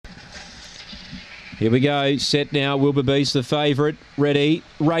Here we go. Set now. Wilbur Beast, the favourite. Ready.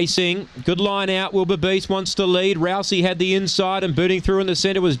 Racing. Good line out. Wilbur Beast wants to lead. Rousey had the inside, and booting through in the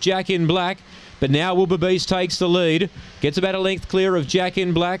centre was Jack in Black. But now Wilbur Beast takes the lead. Gets about a length clear of Jack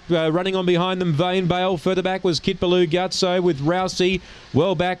in Black. Running on behind them, Vane Bale. Further back was Kit Baloo Gutso with Rousey.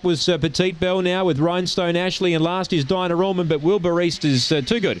 Well back was Petite Belle now with Rhinestone Ashley. And last is Dinah Allman, but Wilbur Beast is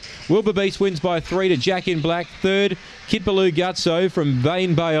too good. Wilbur Beast wins by 3 to Jack in Black. Third, Kit Baloo Gutso from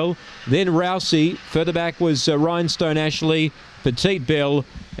Vane Bale. Then Rousey. Further back was Rhinestone Ashley, Petite Belle,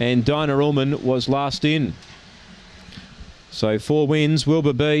 and Dinah Allman was last in. So 4 wins,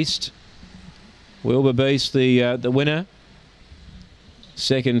 Wilbur Beast. Wilbur Beast, the winner.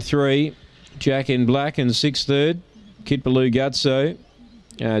 Second 3, Jack in Black, and 6th third, Kit Baloo Gutso.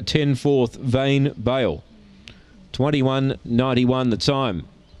 10 fourth, Vane Bale. 21.91 the time.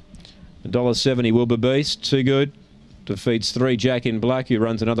 $1.70 Wilbur Beast, too good. Defeats 3, Jack in Black, who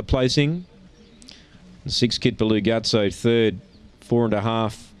runs another placing. And 6, Kit Baloo Gutso, third.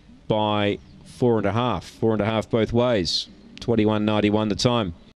 4.5 by 4.5. 4.5 both ways. 21.91 the time.